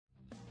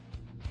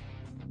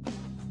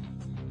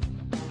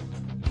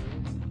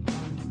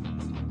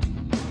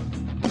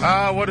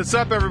What is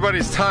up, everybody?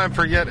 It's time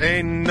for yet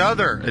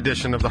another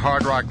edition of the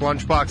Hard Rock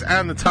Lunchbox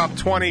and the Top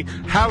 20.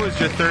 How is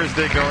your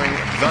Thursday going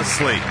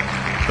thusly?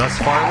 Thus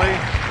farly?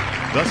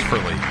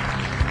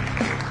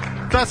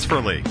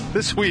 Thusfully.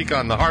 This week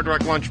on the Hard Rock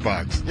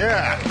Lunchbox.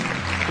 Yeah.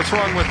 What's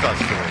wrong with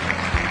thusfully?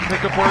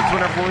 Make up words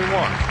whenever we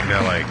want. You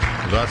know, like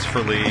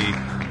thusfully,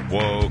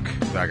 woke,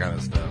 that kind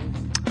of stuff.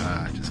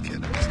 Just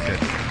kidding.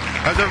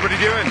 How's everybody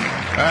doing?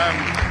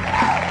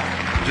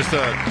 Just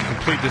a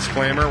complete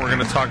disclaimer, we're going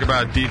to talk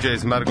about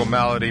DJ's Medical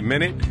Malady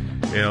Minute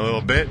in a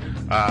little bit,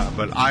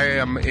 but I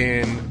am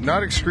in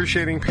not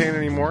excruciating pain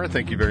anymore,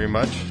 thank you very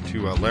much,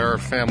 to Lara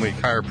Family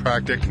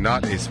Chiropractic,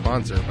 not a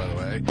sponsor, by the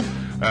way,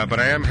 but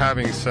I am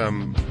having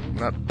some,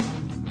 not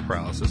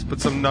paralysis,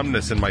 but some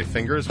numbness in my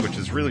fingers, which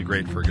is really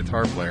great for a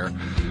guitar player,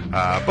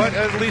 but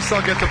at least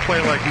I'll get to play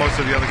like most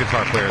of the other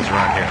guitar players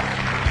around here.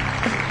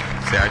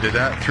 See, I did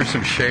that, threw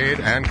some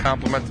shade and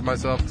complimented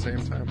myself at the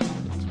same time.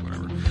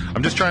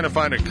 I'm just trying to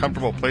find a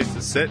comfortable place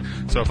to sit,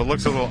 so if it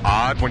looks a little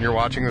odd when you're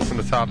watching this in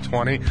the top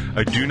 20,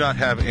 I do not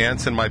have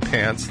ants in my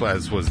pants,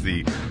 as was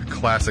the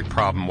classic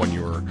problem when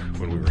we were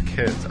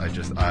kids. I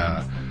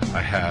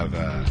have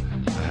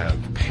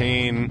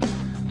pain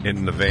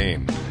in the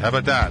vein. How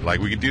about that? Like,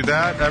 we could do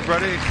that,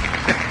 everybody?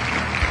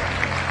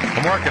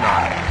 I'm working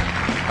on it.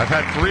 I've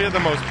had 3 of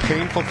the most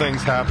painful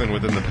things happen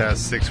within the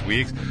past 6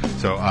 weeks,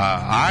 so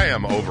I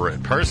am over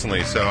it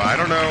personally, so I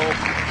don't know.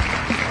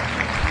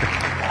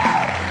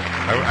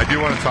 I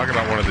do want to talk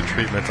about one of the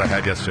treatments I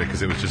had yesterday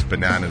because it was just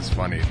bananas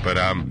funny. But,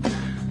 I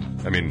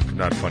mean,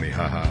 not funny,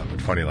 haha,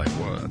 but funny like,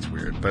 whoa, that's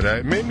weird. But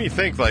it made me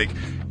think, like,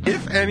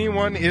 if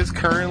anyone is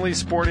currently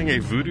sporting a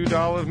voodoo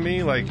doll of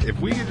me, like, if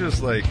we could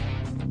just, like,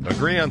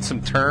 agree on some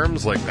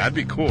terms, like, that'd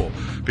be cool.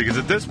 Because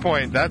at this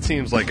point, that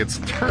seems like it's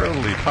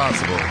totally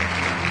possible.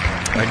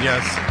 And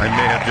yes, I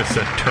may have just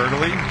said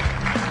turtly.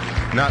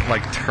 Not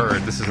like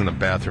turd, this isn't a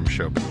bathroom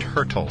show, but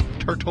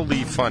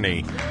turtly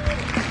funny.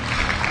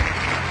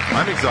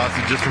 I'm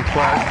exhausted just from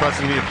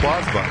pressing the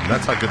applause button.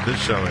 That's how good this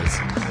show is.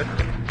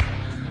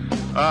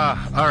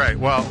 All right,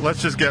 well, let's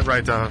just get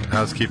right to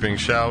housekeeping,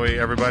 shall we,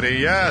 everybody?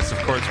 Yes, of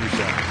course we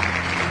shall.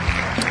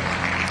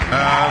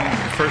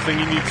 First thing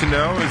you need to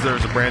know is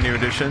there's a brand new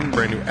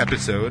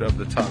episode of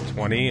the Top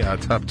 20,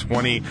 Top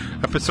 20,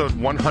 episode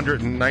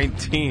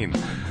 119.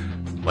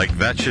 Like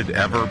that should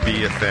ever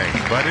be a thing.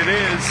 But it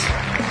is,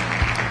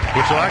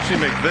 which will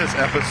actually make this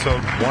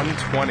episode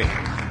 120.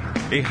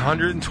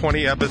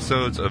 120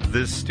 episodes of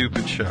this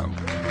stupid show.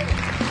 They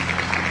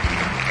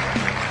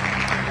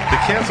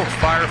canceled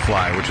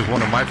Firefly, which is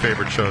one of my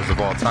favorite shows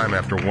of all time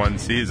after one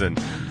season,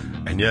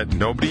 and yet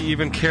nobody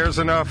even cares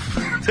enough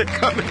to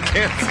come and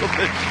cancel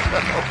this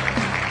show.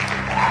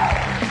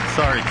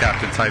 Sorry,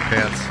 Captain Tight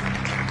Pants.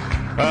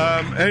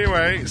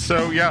 Anyway,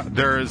 so yeah,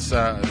 there is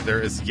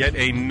yet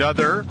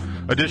another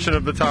edition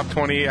of the Top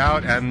 20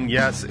 out, and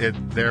yes,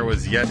 there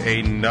was yet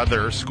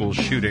another school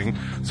shooting,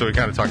 so we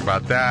kind of talked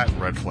about that,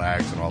 red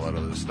flags and all that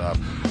other stuff.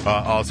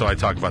 Also, I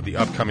talked about the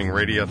upcoming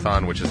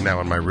Radiothon, which is now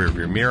in my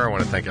rearview mirror. I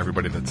want to thank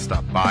everybody that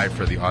stopped by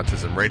for the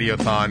Autism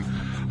Radiothon,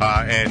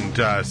 and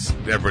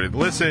everybody that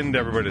listened,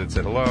 everybody that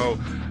said hello,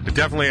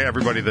 definitely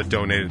everybody that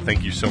donated,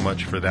 thank you so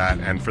much for that.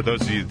 And for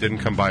those of you that didn't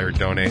come by or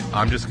donate,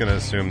 I'm just going to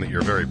assume that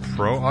you're very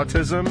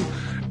pro-autism,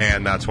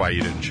 and that's why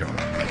you didn't show up.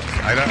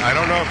 I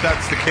don't know if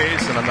that's the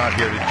case, and I'm not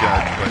here to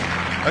judge, but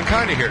I'm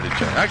kind of here to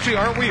judge. Actually,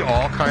 aren't we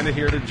all kind of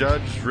here to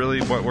judge, really,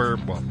 what well,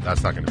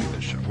 that's not going to be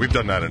this show. We've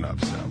done that enough,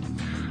 so.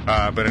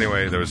 But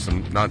anyway, there was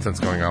some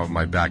nonsense going on with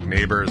my back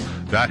neighbors.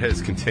 That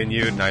has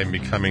continued, and I'm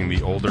becoming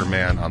the older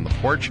man on the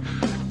porch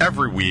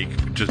every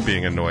week, just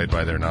being annoyed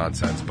by their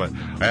nonsense. But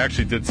I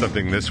actually did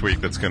something this week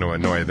that's going to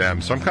annoy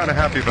them, so I'm kind of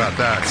happy about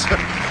that.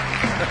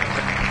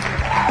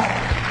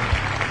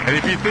 And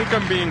if you think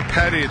I'm being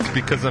petty, it's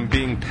because I'm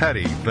being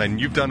petty. Then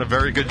you've done a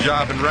very good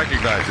job and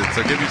recognize it.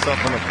 So give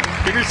yourself a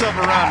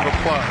round of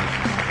applause.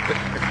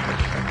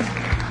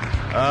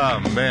 Oh,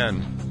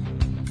 man.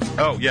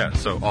 Oh, yeah,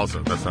 so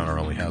also, that's not our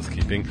only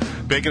housekeeping.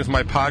 Bacon is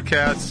my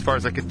podcast. As far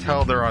as I could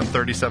tell, they're on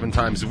 37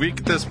 times a week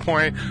at this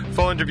point.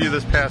 Full interview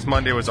this past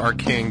Monday was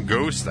Arcane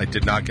Ghost. I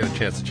did not get a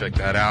chance to check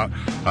that out,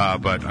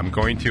 but I'm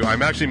going to.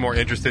 I'm actually more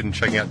interested in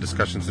checking out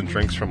Discussions and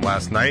Drinks from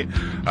last night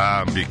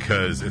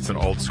because it's an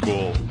old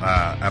school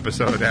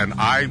episode, and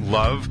I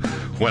love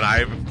when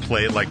I've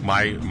played like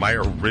my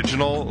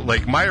original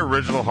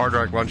Hard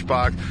Rock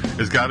Lunchbox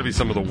has got to be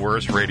some of the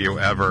worst radio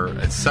ever.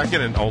 It's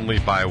second and only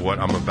by what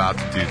I'm about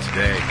to do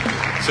today.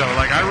 So,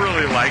 like, I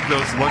really like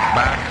those looks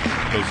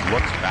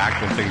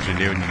back when things are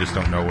new and you just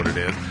don't know what it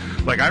is.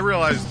 Like, I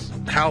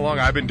realized how long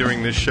I've been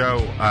doing this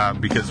show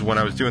because when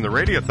I was doing the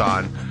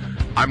Radiothon,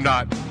 I'm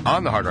not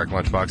on the Hard Rock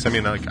Lunchbox. I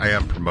mean, like, I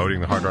am promoting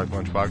the Hard Rock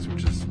Lunchbox,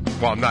 which is,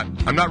 well,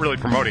 I'm not really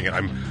promoting it.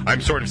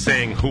 I'm sort of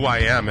saying who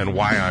I am and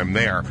why I'm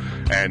there.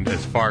 And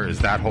as far as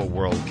that whole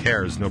world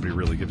cares, nobody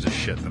really gives a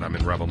shit that I'm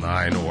in Rebel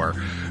 9 or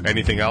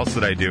anything else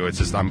that I do. It's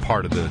just I'm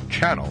part of the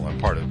channel. I'm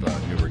part of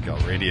New Raquel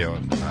Radio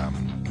and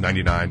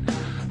 99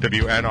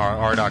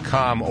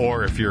 WNRR.com,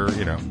 or if you're,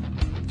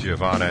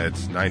 Giovanna,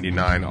 it's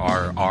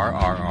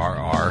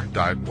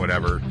 99RRRRR.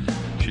 Whatever.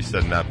 she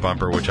said in that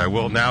bumper, which I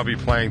will now be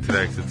playing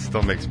today because it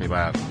still makes me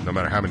laugh. No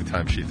matter how many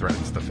times she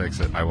threatens to fix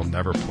it, I will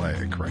never play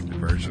a corrected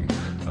version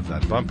of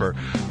that bumper.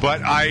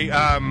 But I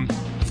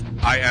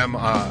am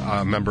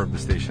a member of the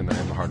station. I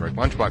am the Hard Rock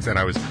Lunchbox, and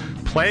I was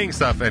playing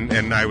stuff,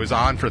 and I was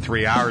on for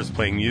 3 hours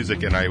playing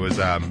music, and I was,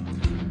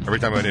 every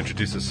time I would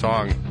introduce a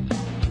song,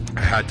 I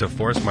had to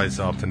force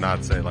myself to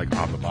not say, like,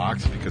 on the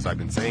box, because I've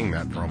been saying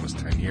that for almost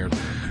 10 years,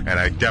 and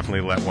I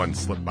definitely let one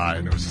slip by,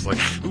 and it was just like,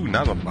 ooh,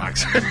 not on the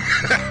box. This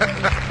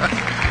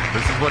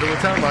is what it would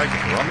sound like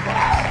if we're on the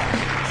box.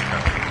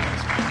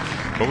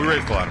 But we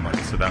raised a lot of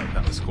money, so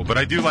that was cool. But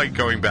I do like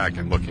going back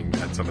and looking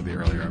at some of the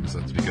earlier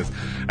episodes, because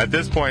at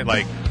this point,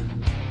 like,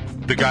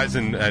 the guys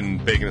in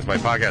Bacon Is My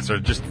Podcast are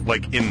just,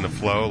 like, in the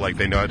flow. Like,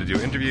 they know how to do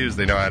interviews.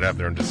 They know how to have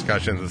their own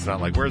discussions. It's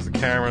not like, where's the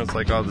camera? It's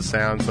like, oh, the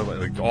sound. So,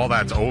 like, all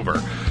that's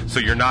over. So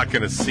you're not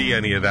going to see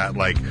any of that,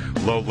 like,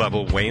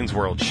 low-level Wayne's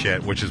World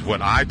shit, which is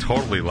what I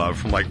totally love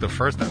from, like, the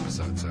first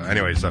episode. So,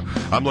 anyway, so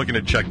I'm looking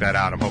to check that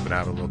out. I'm hoping to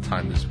have a little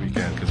time this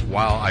weekend, because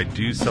while I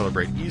do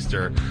celebrate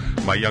Easter,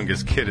 my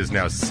youngest kid is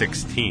now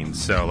 16.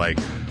 So, like,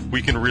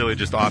 we can really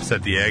just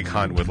offset the egg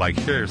hunt with, like,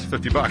 here's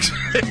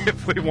 $50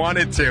 if we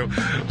wanted to.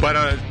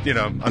 But, you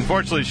know,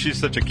 unfortunately, she's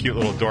such a cute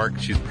little dork.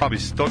 She's probably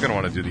still going to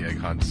want to do the egg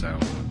hunt. So,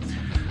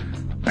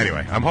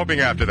 anyway, I'm hoping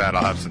after that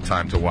I'll have some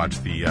time to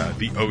watch the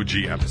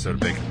OG episode of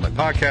Bacon Is My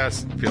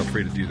Podcast. Feel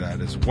free to do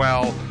that as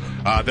well.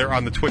 They're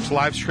on the Twitch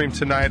live stream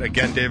tonight.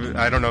 Again, David,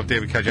 I don't know if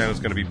David Caggiano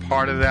is going to be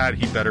part of that.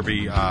 He better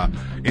be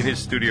in his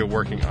studio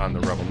working on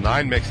the Rebel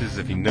 9 mixes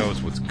if he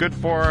knows what's good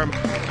for him.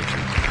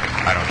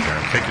 I don't care.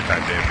 Take your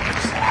time, Dave.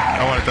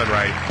 I want it done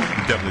right.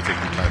 You definitely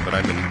take your time, but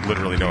I'm in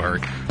literally no hurry.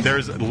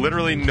 There's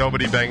literally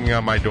nobody banging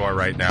on my door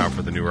right now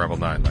for the new Rebel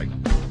 9. Like,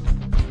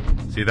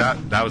 see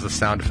that? That was a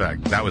sound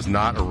effect. That was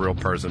not a real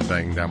person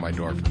banging down my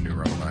door for the new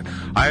Rebel 9.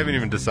 I haven't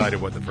even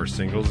decided what the first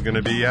single is going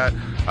to be yet.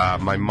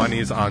 My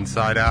money's on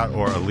Side Out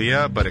or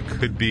Aaliyah, but it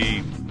could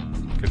be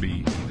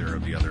either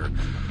of the other,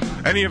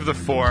 any of the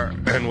four,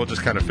 and we'll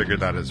just kind of figure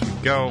that as we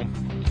go.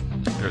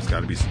 There's got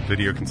to be some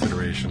video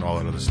consideration, all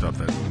that other stuff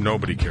that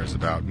nobody cares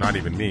about, not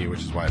even me, which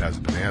is why it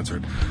hasn't been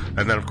answered.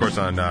 And then, of course,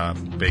 on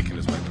Bacon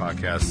Is My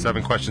Podcast,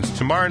 7 questions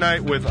tomorrow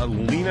night with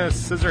Alina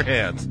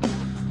Scissorhands,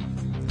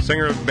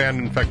 singer of the band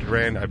Infected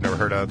Rain. I've never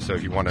heard of, so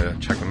if you want to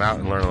check them out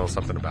and learn a little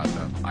something about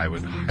them, I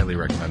would highly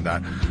recommend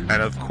that.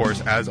 And, of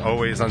course, as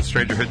always, on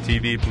Strangerhood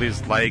TV,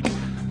 please like,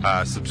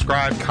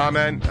 subscribe,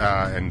 comment,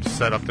 and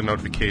set up the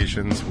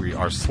notifications. We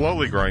are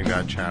slowly growing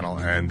that channel,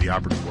 and the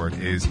operative word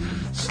is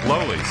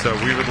slowly. So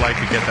we would like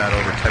to get that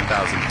over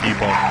 10,000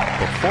 people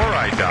before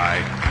I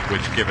die,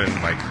 which, given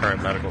my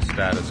current medical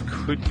status,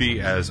 could be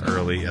as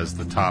early as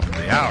the top of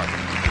the hour.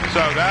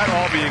 So that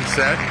all being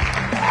said,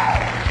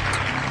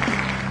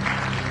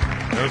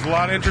 there's a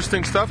lot of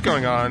interesting stuff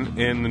going on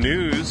in the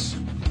news.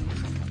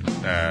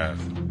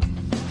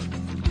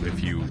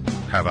 If you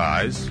have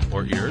eyes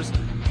or ears.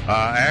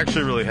 I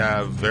actually really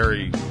have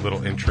very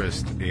little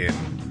interest in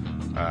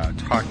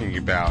talking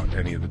about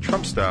any of the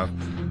Trump stuff,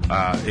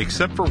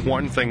 except for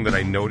one thing that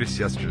I noticed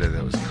yesterday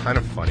that was kind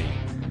of funny,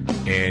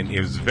 and it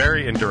was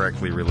very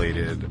indirectly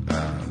related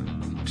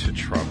to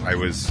Trump. I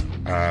was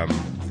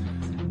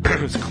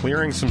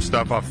clearing some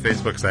stuff off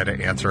Facebook because I had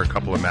to answer a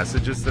couple of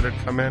messages that had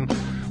come in,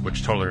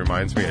 which totally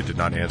reminds me I did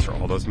not answer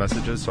all those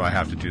messages, so I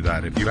have to do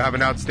that. If you have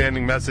an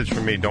outstanding message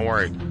from me, don't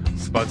worry.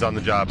 Spud's on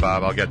the job,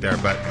 Bob. I'll get there.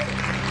 But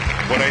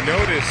what I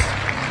noticed,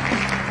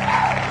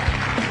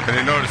 and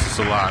I notice this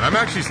a lot, I'm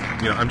actually,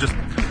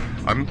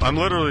 I'm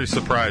literally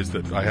surprised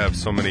that I have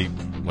so many,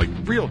 like,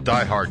 real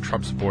diehard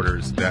Trump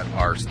supporters that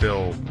are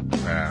still,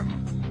 I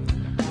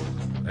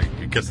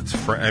guess it's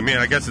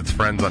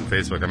friends on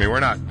Facebook. I mean, we're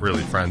not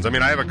really friends. I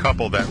mean, I have a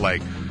couple that,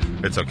 like,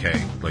 it's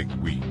okay. Like,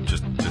 we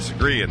just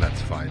disagree, and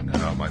that's fine. I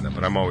don't mind that.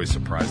 But I'm always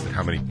surprised at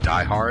how many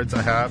diehards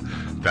I have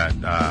that,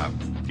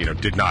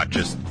 did not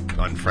just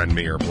unfriend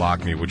me or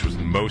block me, which was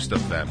most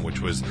of them, which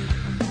was,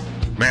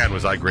 man,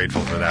 was I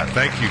grateful for that.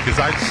 Thank you, because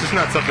it's just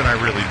not something I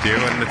really do,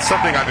 and it's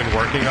something I've been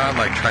working on,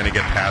 like trying to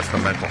get past the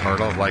mental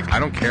hurdle of, like, I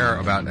don't care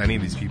about any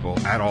of these people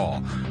at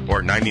all,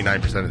 or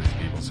 99% of these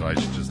people, so I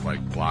should just, like,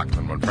 block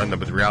them, unfriend them.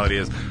 But the reality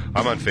is,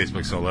 I'm on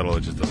Facebook so little,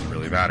 it just doesn't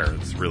really matter.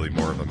 It's really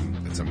more of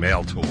it's a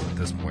mail tool at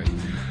this point.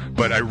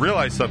 But I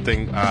realized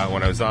something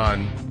when I was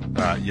on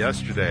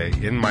yesterday.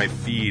 In my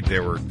feed,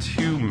 there were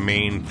two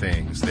main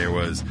things. There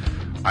was,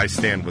 I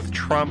stand with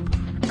Trump,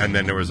 and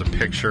then there was a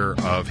picture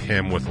of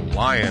him with a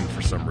lion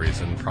for some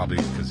reason, probably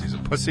because he's a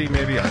pussy,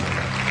 maybe, I don't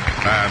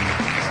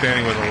know.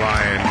 Standing with a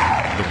lion,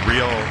 the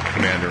real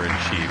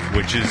commander-in-chief,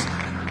 which is,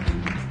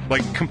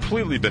 like,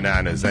 completely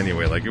bananas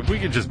anyway. Like, if we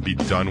could just be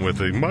done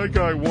with it, my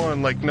guy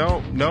won. Like,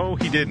 no,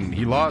 he didn't.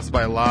 He lost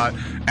by a lot,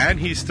 and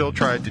he still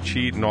tried to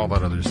cheat and all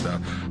that other stuff.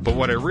 But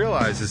what I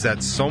realized is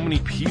that so many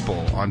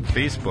people on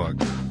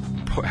Facebook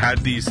had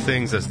these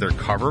things as their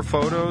cover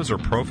photos or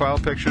profile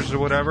pictures or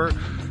whatever.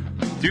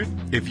 Dude,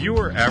 if you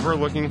were ever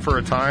looking for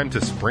a time to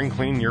spring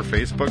clean your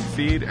Facebook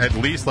feed, at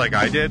least like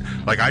I did,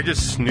 like I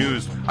just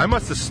snoozed. I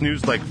must have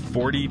snoozed like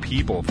 40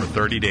 people for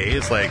 30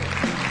 days. Like,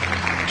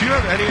 do you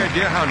have any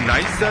idea how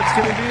nice that's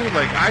going to be?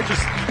 Like,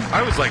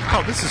 I was like,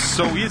 oh, this is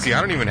so easy.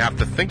 I don't even have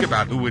to think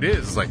about who it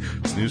is. It's like,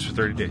 snooze for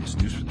 30 days,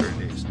 snooze for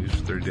 30 days, snooze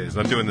for 30 days.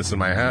 I'm doing this in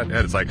my head.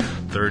 It's like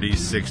 30,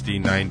 60,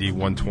 90,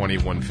 120,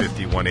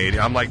 150, 180.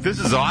 I'm like, this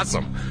is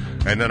awesome.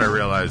 And then I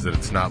realized that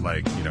it's not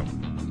like, you know,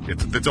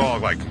 it's all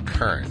like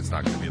concurrent. It's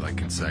not going to be like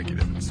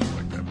consecutive and stuff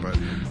like that. But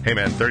hey,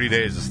 man, 30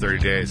 days is 30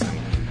 days. And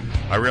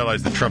I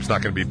realized that Trump's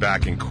not going to be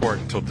back in court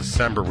until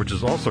December, which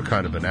is also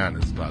kind of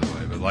bananas, by the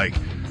way. But like,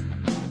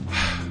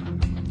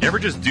 you ever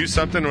just do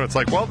something when it's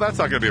like, well, that's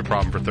not going to be a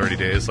problem for 30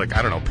 days. Like,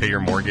 I don't know, pay your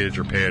mortgage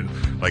or pay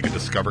like a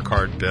Discover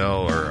card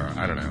bill, or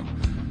I don't know,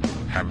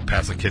 have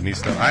pass a kidney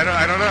stone. I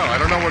don't know. I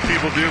don't know what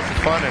people do for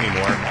fun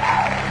anymore.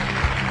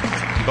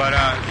 But,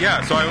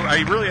 yeah, so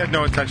I really had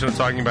no intention of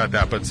talking about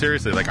that. But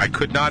seriously, like, I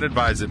could not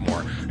advise it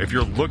more. If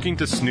you're looking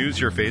to snooze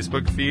your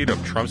Facebook feed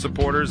of Trump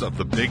supporters, of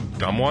the big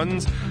dumb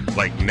ones,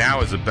 like,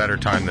 now is a better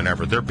time than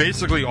ever. They're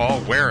basically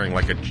all wearing,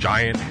 like, a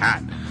giant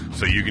hat.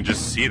 So you can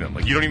just see them.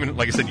 Like, you don't even,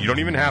 like I said, you don't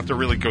even have to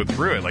really go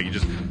through it. Like, you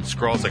just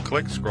scroll, it's like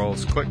click, scroll,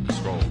 click,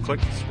 scroll, click,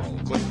 scroll,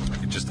 click.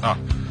 It just,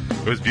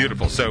 it was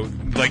beautiful. So,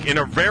 like, in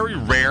a very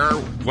rare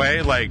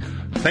way, like,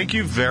 thank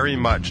you very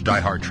much,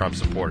 diehard Trump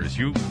supporters.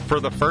 You, for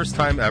the first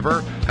time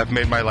ever, have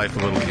made my life a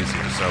little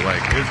easier. So,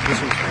 like,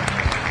 this was fun.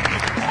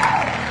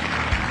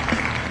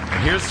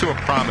 And here's to a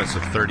promise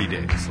of 30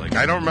 days. Like,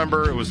 I don't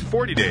remember, it was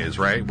 40 days,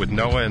 right? With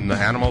Noah and the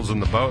animals in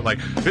the boat. Like,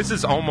 this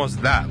is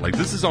almost that. Like,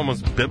 this is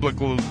almost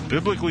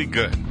biblically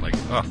good. Like,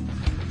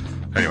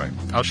 Anyway,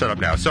 I'll shut up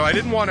now. So I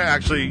didn't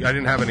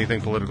have anything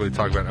politically to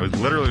talk about. I was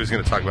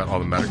going to talk about all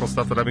the medical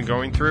stuff that I've been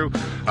going through,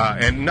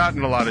 and not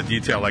in a lot of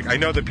detail. Like, I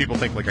know that people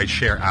think, like, I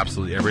share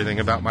absolutely everything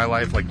about my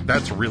life. Like,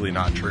 that's really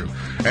not true.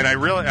 And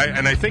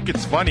I think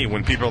it's funny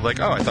when people are like,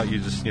 oh, I thought you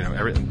just, you know,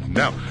 everything.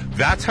 No,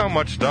 that's how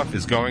much stuff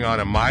is going on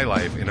in my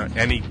life in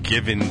any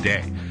given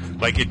day.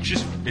 Like, it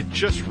just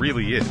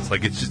really is.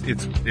 Like, it's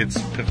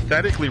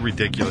pathetically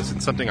ridiculous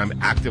and something I'm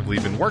actively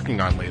been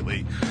working on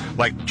lately.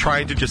 Like,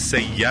 trying to just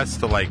say yes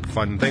to, like,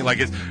 fun things. Like,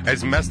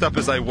 as messed up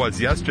as I was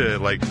yesterday,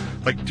 like,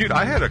 dude,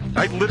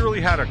 I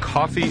literally had a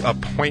coffee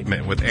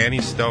appointment with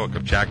Annie Stoic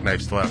of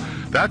Jackknife Stiletto.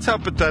 That's how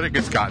pathetic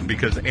it's gotten,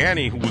 because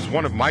Annie, who was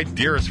one of my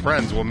dearest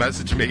friends, will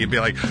message me and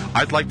be like,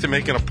 I'd like to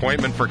make an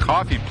appointment for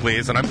coffee,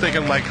 please. And I'm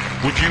thinking, like,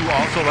 would you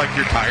also like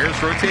your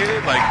tires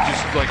rotated? Like,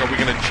 just, like, are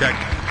we going to check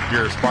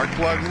your spark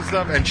plugs and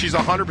stuff? And she's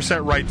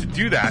 100% right to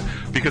do that,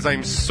 because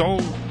I'm so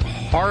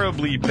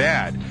horribly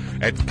bad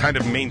at kind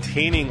of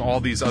maintaining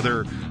all these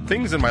other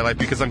things in my life,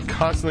 because I'm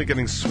constantly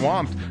getting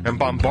swamped and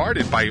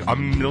bombarded by a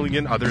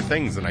million other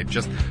things, and I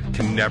just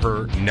can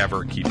never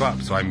keep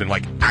up. So I've been,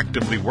 like,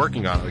 actively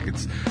working on it. Like,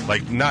 it's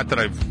like, not that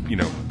I've, you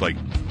know, like,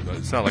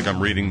 it's not like I'm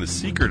reading The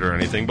Secret or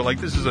anything, but, like,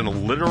 this is a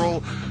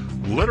literal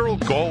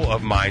goal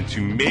of mine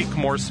to make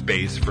more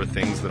space for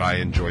things that I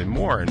enjoy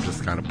more, and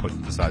just kind of put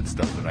aside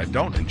stuff that I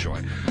don't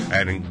enjoy.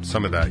 Adding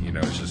some of that, you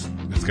know,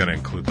 it's going to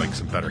include, like,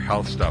 some better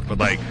health stuff, but,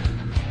 like,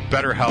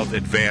 Better Health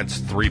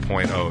Advanced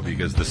 3.0,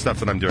 because the stuff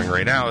that I'm doing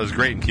right now is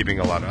great and keeping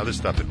a lot of other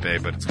stuff at bay,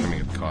 but it's coming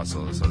at the cost of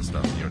all this other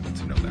stuff. You don't need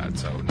to know that.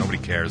 So nobody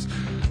cares.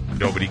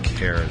 Nobody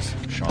cares,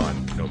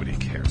 Sean. Nobody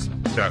cares.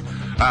 So,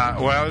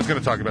 well, I was going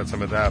to talk about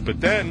some of that, but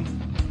then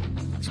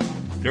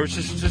there was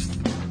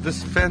just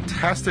this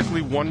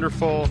fantastically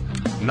wonderful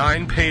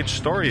 9-page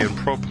story in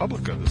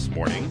ProPublica this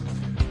morning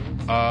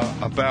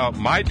about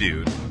my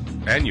dude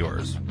and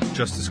yours,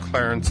 Justice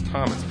Clarence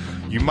Thomas.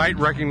 You might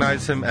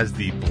recognize him as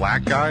the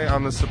black guy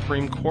on the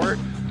Supreme Court.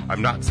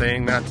 I'm not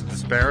saying that to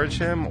disparage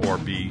him or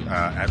be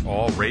at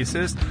all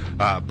racist,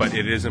 but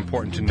it is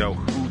important to know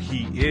who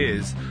he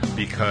is,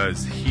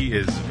 because he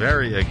is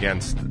very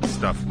against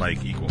stuff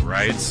like equal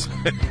rights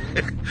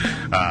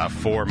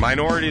for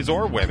minorities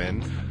or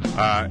women.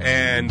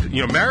 And,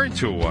 you know, married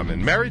to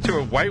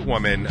a white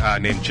woman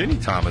named Ginny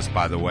Thomas,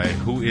 by the way,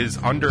 who is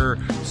under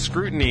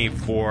scrutiny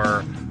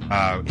for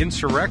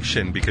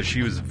insurrection, because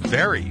she was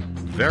very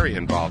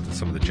involved in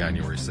some of the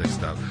January 6th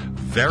stuff.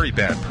 Very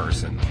bad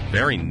person,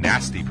 very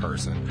nasty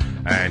person,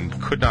 and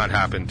could not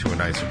happen to a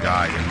nicer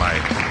guy in my...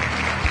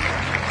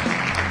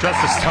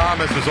 Justice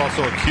Thomas was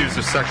also accused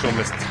of sexual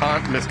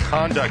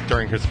misconduct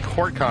during his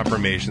court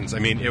confirmations. I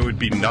mean, it would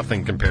be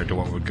nothing compared to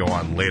what would go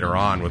on later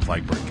on with,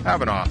 like, Brett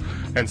Kavanaugh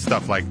and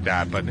stuff like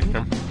that. But, you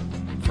know,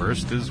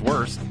 first is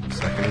worst,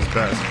 second is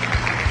best.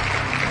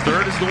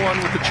 Third is the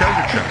one with the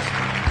treasure chest.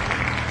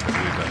 I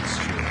believe that's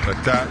true.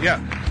 But,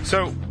 yeah.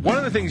 So one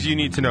of the things you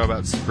need to know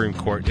about the Supreme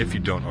Court, if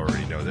you don't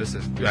already know this,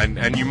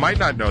 and you might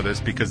not know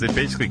this because they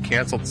basically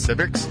canceled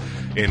civics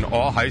in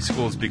all high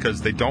schools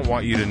because they don't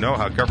want you to know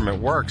how government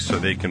works so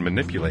they can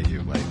manipulate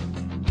you. Like,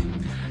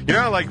 you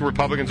know, like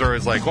Republicans are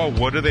always like, well,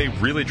 what are they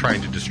really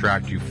trying to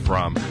distract you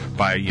from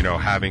by, you know,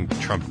 having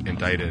Trump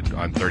indicted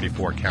on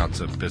 34 counts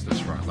of business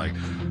fraud? Like,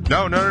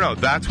 no.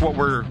 That's what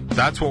we're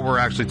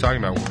actually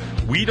talking about.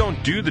 We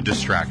don't do the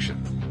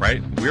distraction,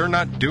 right? We're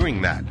not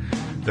doing that.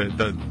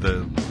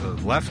 The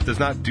left does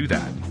not do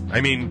that.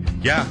 I mean,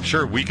 yeah,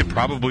 sure, we could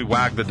probably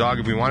wag the dog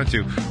if we wanted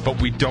to,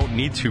 but we don't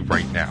need to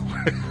right now.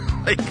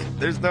 Like,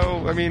 there's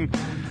no, I mean,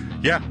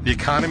 Yeah, the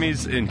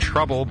economy's in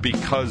trouble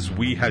because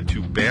we had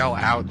to bail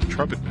out the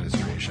Trump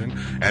administration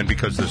and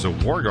because there's a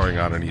war going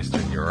on in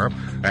Eastern Europe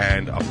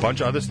and a bunch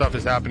of other stuff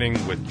is happening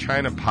with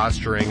China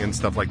posturing and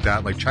stuff like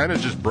that. Like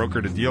China's just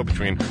brokered a deal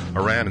between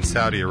Iran and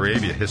Saudi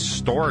Arabia,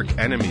 historic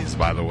enemies,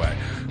 by the way.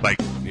 Like,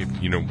 if,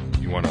 you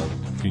want to...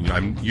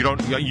 You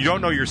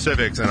don't know your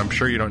civics, and I'm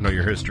sure you don't know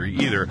your history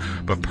either,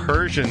 but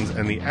Persians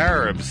and the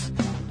Arabs,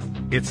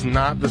 it's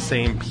not the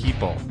same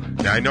people.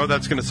 Now, I know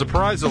that's going to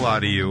surprise a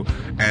lot of you,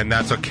 and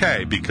that's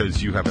okay,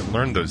 because you haven't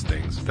learned those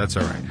things. That's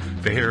all right.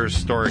 They are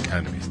historic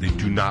enemies. They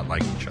do not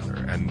like each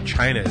other, and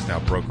China is now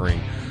brokering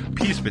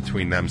peace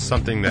between them,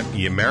 something that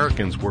the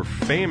Americans were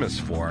famous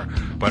for,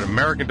 but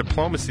American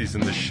diplomacy's in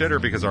the shitter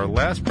because our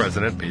last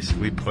president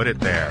basically put it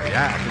there.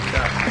 Yeah, good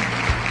job.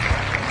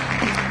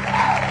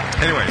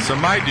 Anyway, so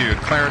my dude,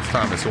 Clarence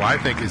Thomas, who I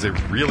think is a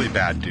really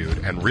bad dude,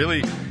 and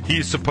really, he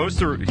was supposed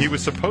to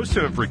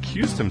have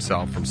recused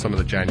himself from some of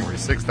the January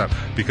 6th stuff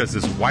because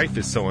his wife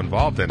is so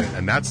involved in it,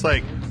 and that's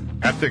like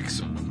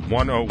ethics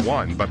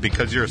 101, but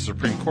because you're a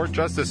Supreme Court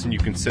justice and you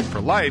can sit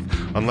for life,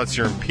 unless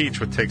you're impeached,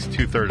 which takes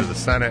 2/3 of the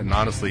Senate, and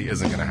honestly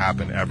isn't going to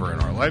happen ever in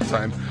our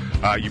lifetime,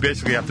 you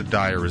basically have to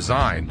die or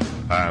resign,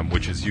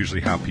 which is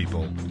usually how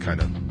people kind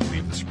of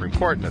leave the Supreme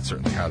Court, and that's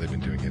certainly how they've been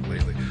doing it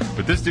lately.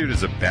 But this dude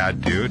is a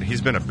bad dude.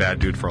 He's been a bad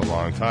dude for a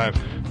long time,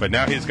 but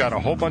now he's got a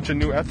whole bunch of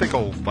new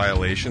ethical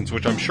violations,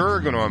 which I'm sure are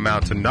going to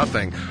amount to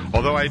nothing,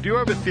 although I do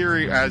have a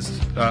theory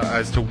as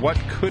to what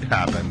could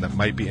happen that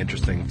might be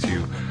interesting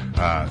to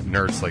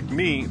nerds like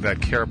me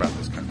that care about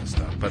this kind of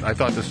stuff. But I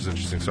thought this was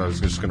interesting, so I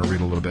was just going to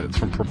read a little bit. It's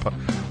from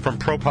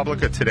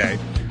ProPublica today,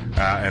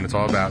 and it's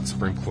all about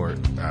Supreme Court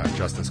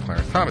Justice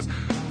Clarence Thomas.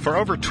 For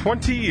over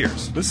 20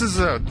 years, this is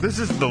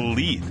the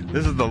lead.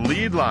 This is the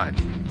lead line.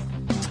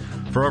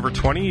 For over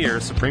 20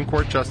 years, Supreme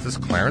Court Justice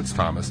Clarence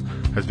Thomas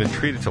has been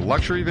treated to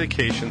luxury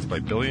vacations by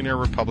billionaire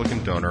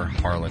Republican donor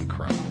Harlan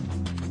Crow.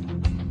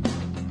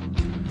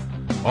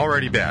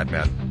 Already bad,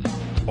 man.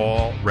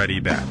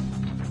 Already bad.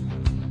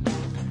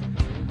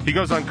 He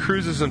goes on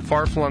cruises in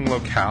far-flung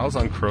locales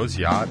on Crow's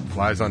yacht,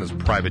 flies on his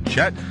private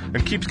jet,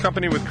 and keeps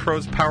company with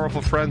Crow's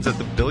powerful friends at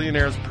the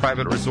billionaire's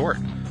private resort.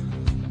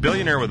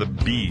 Billionaire with a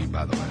B,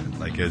 by the way,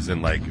 like as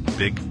in like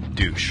big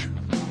douche.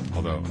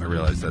 Although I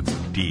realize that's a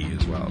D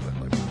as well, but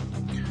like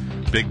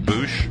big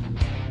boosh.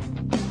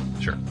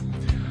 Sure.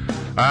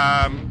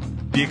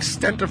 The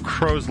extent of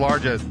Crow's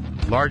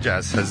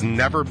largesse has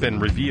never been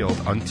revealed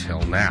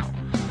until now.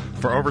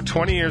 For over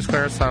 20 years,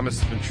 Clarence Thomas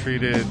has been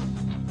treated...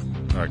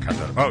 I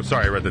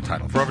read the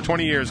title. For over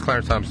 20 years,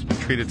 Clarence Thomas has been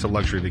treated to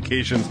luxury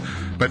vacations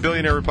by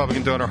billionaire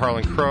Republican donor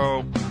Harlan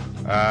Crow,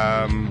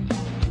 and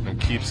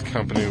keeps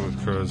company with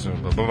Crow's...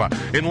 Blah, blah, blah.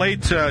 In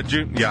late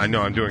June... Yeah, I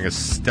know, I'm doing a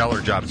stellar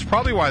job. It's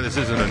probably why this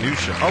isn't a new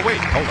show. Oh, wait,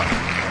 hold on.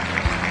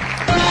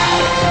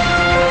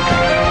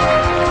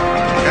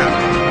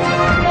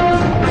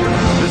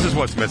 Yeah. This is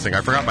what's missing.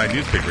 I forgot my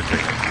newspaper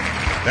ticket.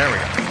 There we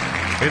go.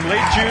 In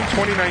late June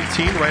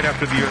 2019, right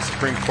after the U.S.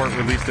 Supreme Court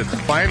released its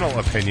final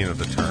opinion of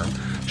the term,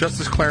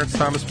 Justice Clarence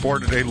Thomas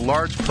boarded a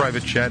large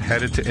private jet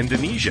headed to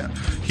Indonesia.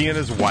 He and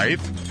his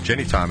wife,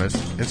 Jenny Thomas,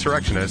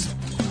 insurrectionist,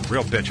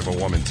 real bitch of a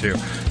woman too,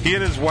 he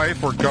and his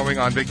wife were going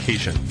on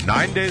vacation.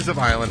 9 days of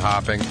island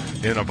hopping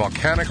in a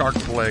volcanic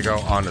archipelago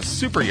on a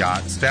super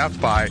yacht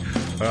staffed by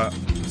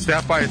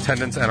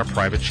attendants and a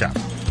private chef.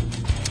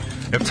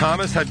 If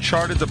Thomas had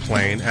chartered the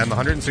plane and the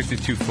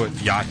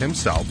 162-foot yacht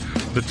himself,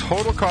 the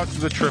total cost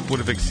of the trip would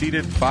have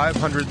exceeded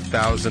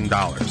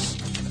 $500,000.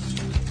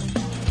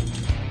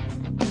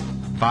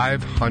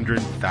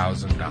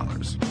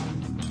 $500,000.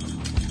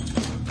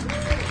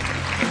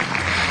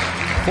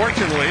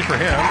 Fortunately for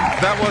him,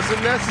 that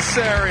wasn't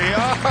necessary.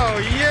 Oh,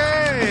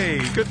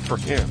 yay! Good for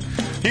him.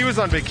 He was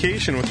on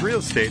vacation with real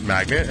estate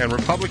magnate and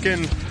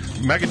Republican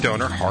mega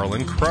donor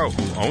Harlan Crow,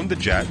 who owned the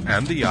jet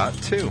and the yacht,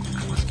 too.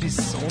 That must be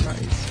so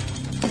nice.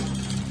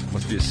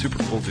 Must be a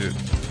super cool dude.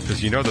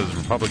 Because you know those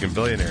Republican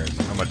billionaires,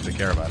 how much they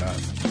care about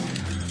us.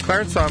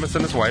 Clarence Thomas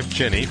and his wife,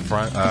 Jenny,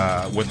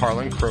 with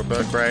Harlan Crow,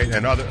 right,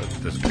 and other...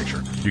 There's a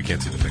picture. You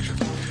can't see the picture.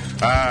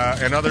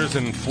 And others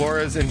in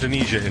Flores,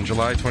 Indonesia in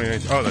July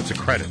 2019. Oh, that's a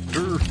credit.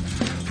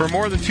 For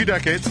more than 2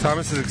 decades,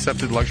 Thomas has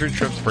accepted luxury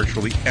trips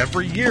virtually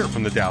every year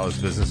from the Dallas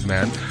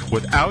businessman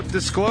without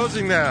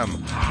disclosing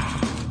them.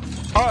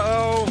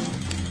 Uh-oh.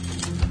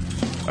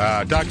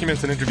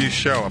 Documents and interviews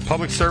show a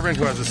public servant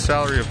who has a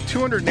salary of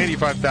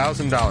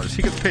 $285,000.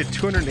 He gets paid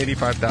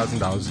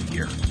 $285,000 a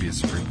year to be a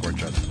Supreme Court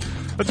justice.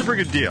 That's a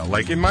pretty good deal.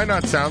 Like, it might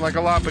not sound like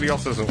a lot, but he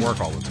also doesn't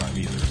work all the time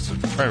either. So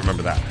try to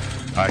remember that.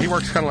 He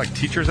works kind of like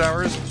teacher's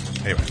hours.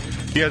 Anyway,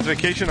 he has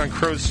vacation on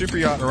Crow's super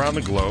yacht around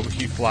the globe.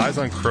 He flies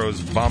on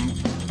Crow's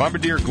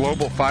Bombardier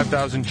Global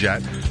 5000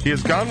 jet. He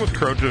has gone with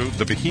Crow to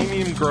the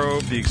Bohemian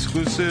Grove, the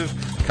exclusive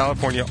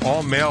California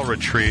all-male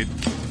retreat.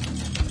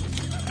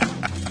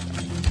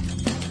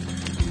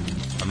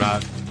 I'm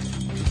not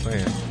just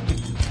saying.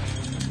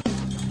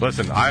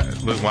 Listen,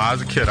 when I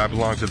was a kid, I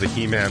belonged to the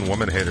He-Man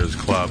Woman Haters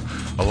Club,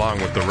 along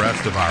with the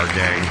rest of our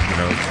gang, you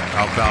know,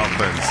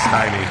 Alfalfa and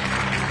Steiny,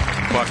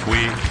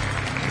 Buckwheat.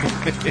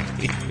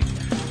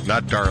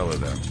 Not Darla,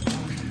 though.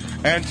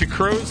 and to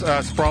Crow's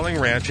sprawling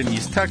ranch in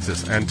East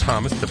Texas. And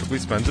Thomas typically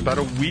spends about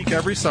a week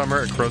every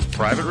summer at Crow's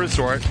private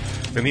resort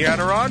in the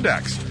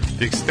Adirondacks.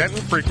 The extent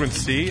and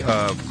frequency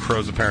of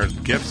Crow's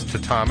apparent gifts to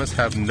Thomas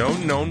have no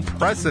known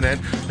precedent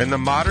in the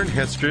modern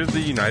history of the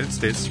United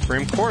States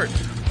Supreme Court.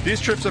 These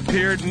trips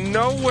appeared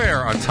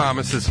nowhere on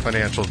Thomas's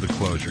financial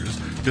disclosures.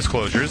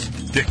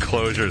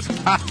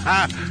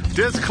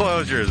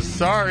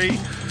 Sorry.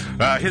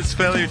 His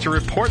failure to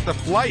report the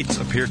flights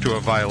appeared to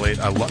violate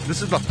a law.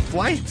 This is the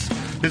flights.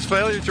 His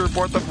failure to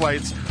report the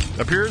flights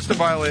appears to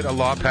violate a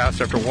law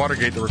passed after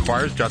Watergate that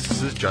requires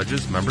justices,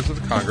 judges, members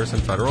of the Congress,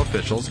 and federal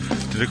officials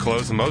to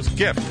disclose the most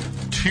gift.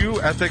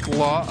 2 ethic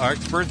law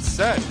experts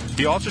said.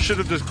 He also should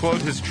have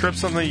disclosed his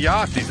trips on the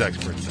yacht, these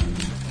experts said.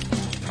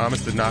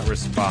 Thomas did not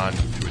respond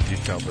to a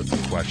detailed list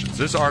of questions.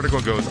 This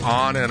article goes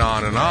on and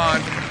on and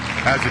on,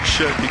 as it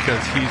should,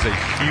 because he's a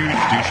huge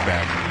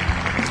douchebag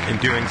and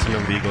doing some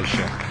illegal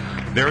shit.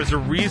 There is a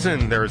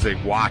reason there is a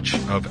watch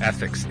of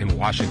ethics in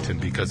Washington,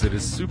 because it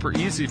is super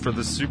easy for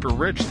the super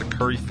rich to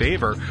curry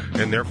favor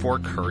and therefore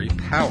curry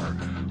power.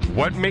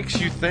 What makes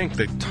you think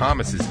that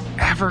Thomas is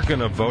ever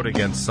going to vote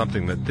against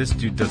something that this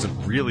dude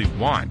doesn't really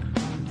want?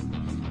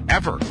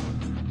 Ever.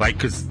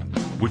 Because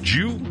would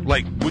you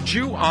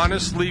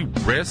honestly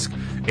risk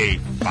a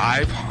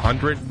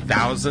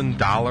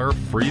 $500,000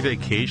 free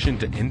vacation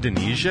to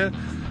Indonesia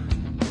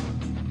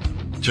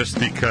just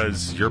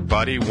because your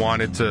buddy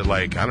wanted to,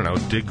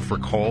 dig for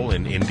coal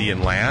in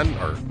Indian land,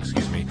 or,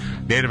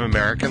 Native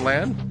American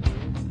land?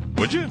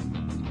 Would you?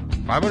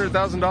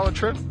 $500,000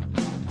 trip?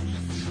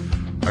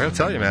 I gotta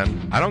tell you,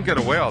 man, I don't get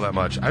away all that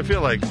much. I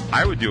feel like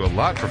I would do a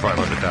lot for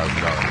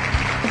 $500,000.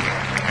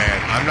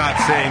 And I'm not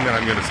saying that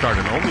I'm going to start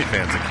an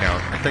OnlyFans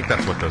account. I think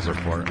that's what those are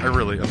for.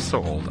 I'm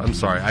so old. I'm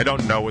sorry. I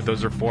don't know what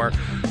those are for.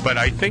 But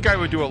I think I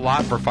would do a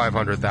lot for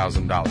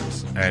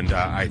 $500,000. And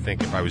I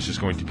think if I was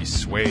just going to be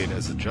swayed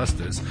as a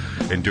justice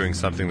in doing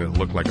something that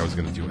looked like I was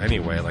going to do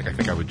anyway, I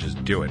think I would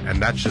just do it.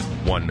 And that's just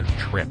one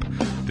trip.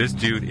 This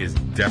dude is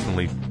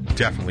definitely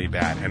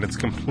bad. And it's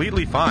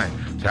completely fine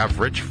to have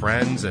rich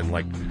friends and,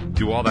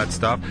 do all that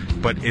stuff.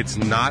 But it's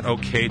not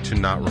okay to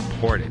not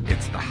report it.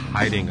 It's the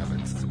hiding of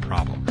it. It's the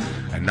problem.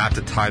 And not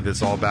to tie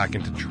this all back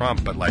into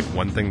Trump, but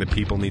one thing that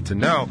people need to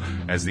know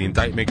as the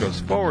indictment goes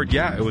forward,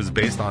 yeah, it was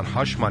based on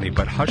hush money,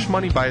 but hush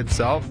money by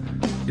itself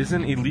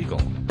isn't illegal.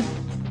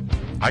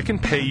 I can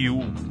pay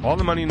you all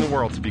the money in the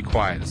world to be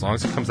quiet as long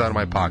as it comes out of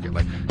my pocket.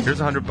 Here's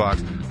 $100.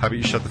 How about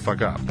you shut the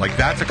fuck up?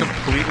 That's a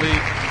completely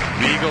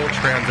legal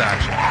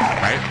transaction,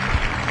 right?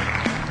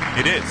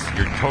 It is.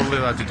 You're totally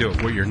allowed to do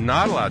it. What you're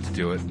not allowed to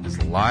do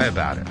is lie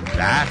about it.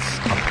 That's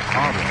a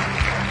problem.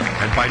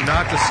 And by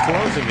not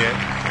disclosing it,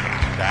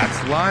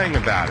 that's lying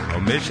about it.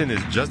 Omission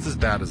is just as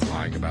bad as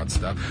lying about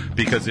stuff,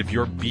 because if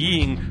you're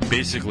being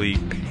basically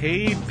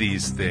paid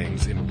these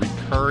things in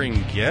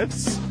recurring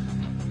gifts,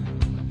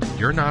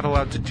 you're not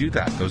allowed to do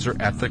that. Those are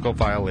ethical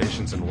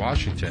violations in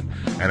Washington.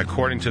 And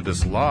according to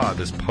this law,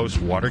 this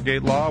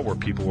post-Watergate law, where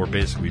people were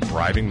basically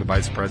bribing the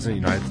Vice President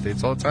of the United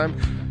States all the time,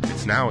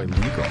 it's now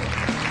illegal.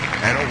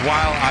 And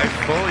while I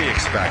fully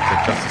expect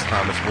that Justice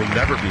Thomas will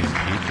never be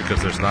impeached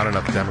because there's not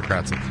enough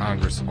Democrats in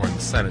Congress or in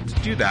the Senate to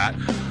do that,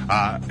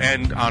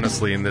 and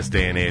honestly, in this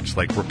day and age,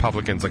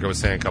 Republicans, like I was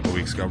saying a couple of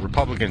weeks ago,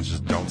 Republicans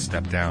just don't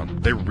step down.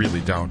 They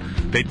really don't.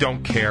 They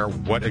don't care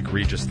what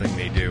egregious thing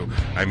they do.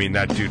 I mean,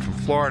 that dude from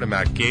Florida,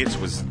 Matt Gaetz,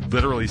 was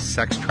literally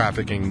sex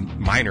trafficking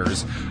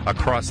minors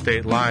across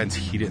state lines.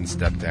 He didn't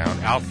step down.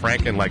 Al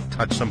Franken,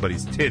 touched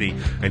somebody's titty,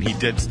 and he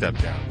did step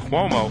down.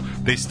 Cuomo,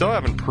 they still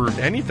haven't proved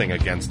anything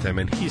against him,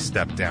 and he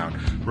stepped down.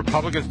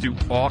 Republicans do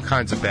all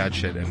kinds of bad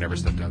shit and never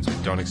step down, so I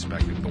don't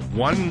expect it. The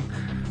one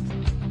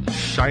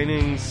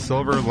shining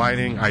silver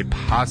lining I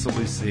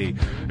possibly see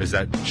is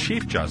that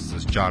Chief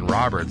Justice John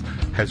Roberts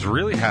has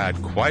really had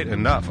quite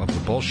enough of the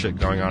bullshit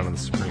going on in the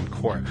Supreme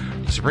Court.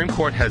 The Supreme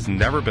Court has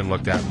never been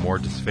looked at more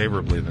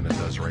disfavorably than it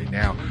does right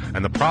now.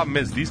 And the problem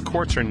is these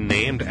courts are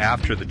named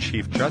after the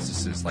Chief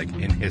Justices,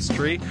 in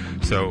history.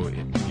 So,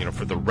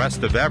 for the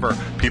rest of ever,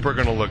 people are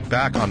going to look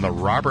back on the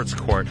Roberts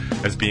Court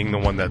as being the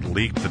one that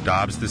leaked the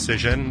Dobbs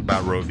decision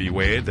about Roe v.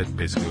 Wade that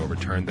basically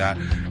overturned that.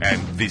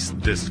 And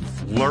this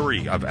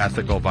flurry of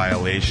ethical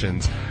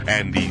violations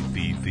and the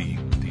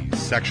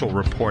sexual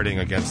reporting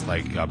against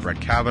Brett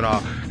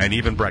Kavanaugh, and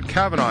even Brett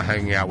Kavanaugh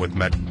hanging out with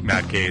Matt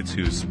Gaetz,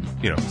 who's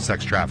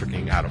sex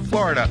trafficking out of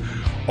Florida.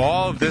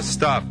 All of this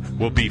stuff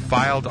will be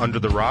filed under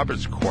the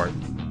Roberts Court,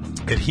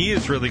 and he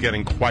is really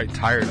getting quite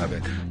tired of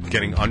it,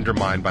 getting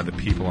undermined by the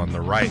people on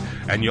the right.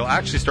 And you'll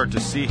actually start to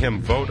see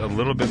him vote a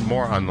little bit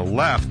more on the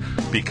left,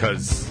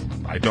 because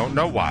I don't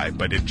know why,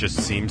 but it just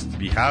seems to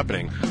be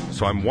happening.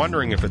 So I'm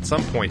wondering if at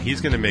some point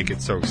he's going to make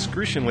it so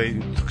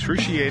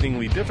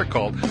excruciatingly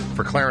difficult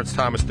for Clarence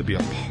Thomas to be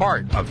a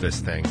part of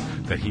this thing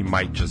that he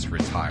might just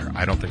retire.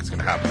 I don't think it's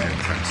going to happen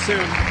anytime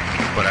soon,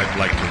 but I'd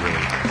like to really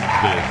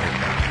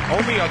think that.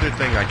 Only other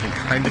thing I can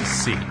kind of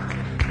see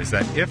is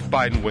that if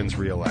Biden wins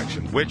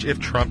re-election, which if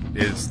Trump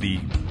is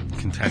the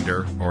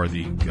contender or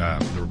the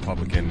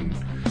Republican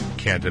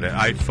candidate,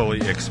 I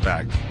fully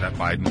expect that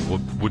Biden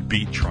would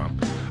beat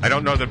Trump. I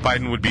don't know that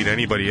Biden would beat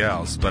anybody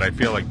else, but I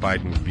feel like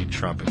Biden would beat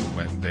Trump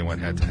if they went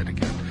head-to-head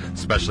again,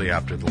 especially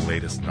after the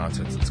latest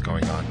nonsense that's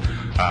going on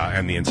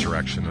and the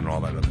insurrection and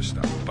all that other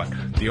stuff. But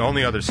the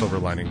only other silver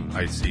lining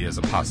I see as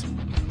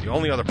the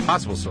only other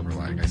possible silver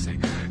lining I see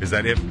is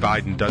that if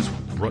Biden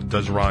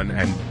does run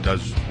and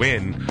does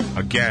win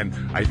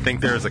again, I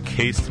think there is a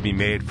case to be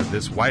made for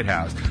this White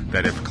House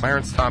that if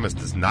Clarence Thomas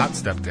does not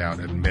step down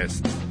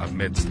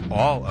amidst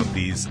all of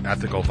these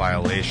ethical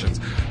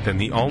violations, then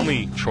the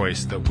only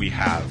choice that we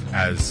have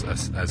as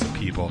a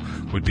people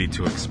would be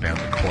to expand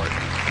the court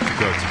to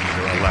go to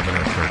either 11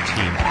 or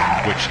 13,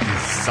 which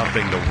is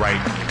something the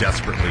right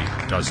desperately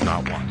does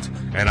not want.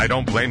 And I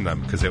don't blame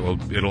them, because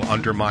it'll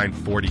undermine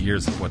 40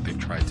 years of what they've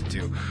tried to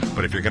do.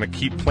 But if you're going to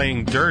keep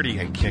playing dirty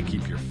and can't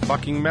keep your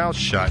fucking mouth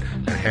shut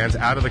and hands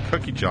out of the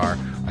cookie jar,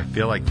 I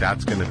feel like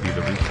that's going to be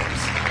the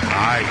recourse.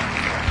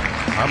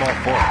 I'm all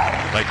for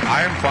it. Like,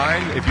 I am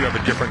fine if you have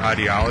a different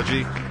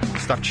ideology.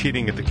 Stop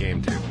cheating at the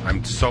game, too.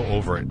 I'm so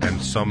over it, and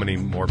so many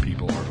more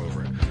people are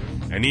over it.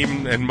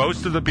 And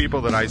most of the people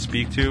that I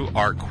speak to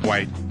are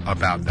quite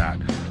about that.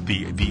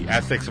 The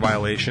ethics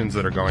violations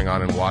that are going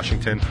on in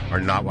Washington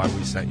are not why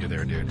we sent you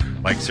there, dude.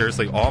 Like,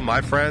 seriously, all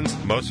my friends,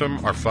 most of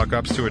them are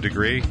fuck-ups to a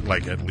degree,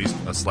 like at least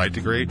a slight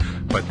degree,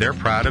 but they're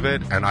proud of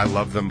it, and I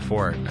love them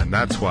for it. And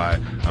that's why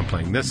I'm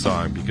playing this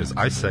song, because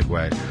I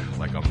segue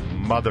like a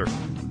mother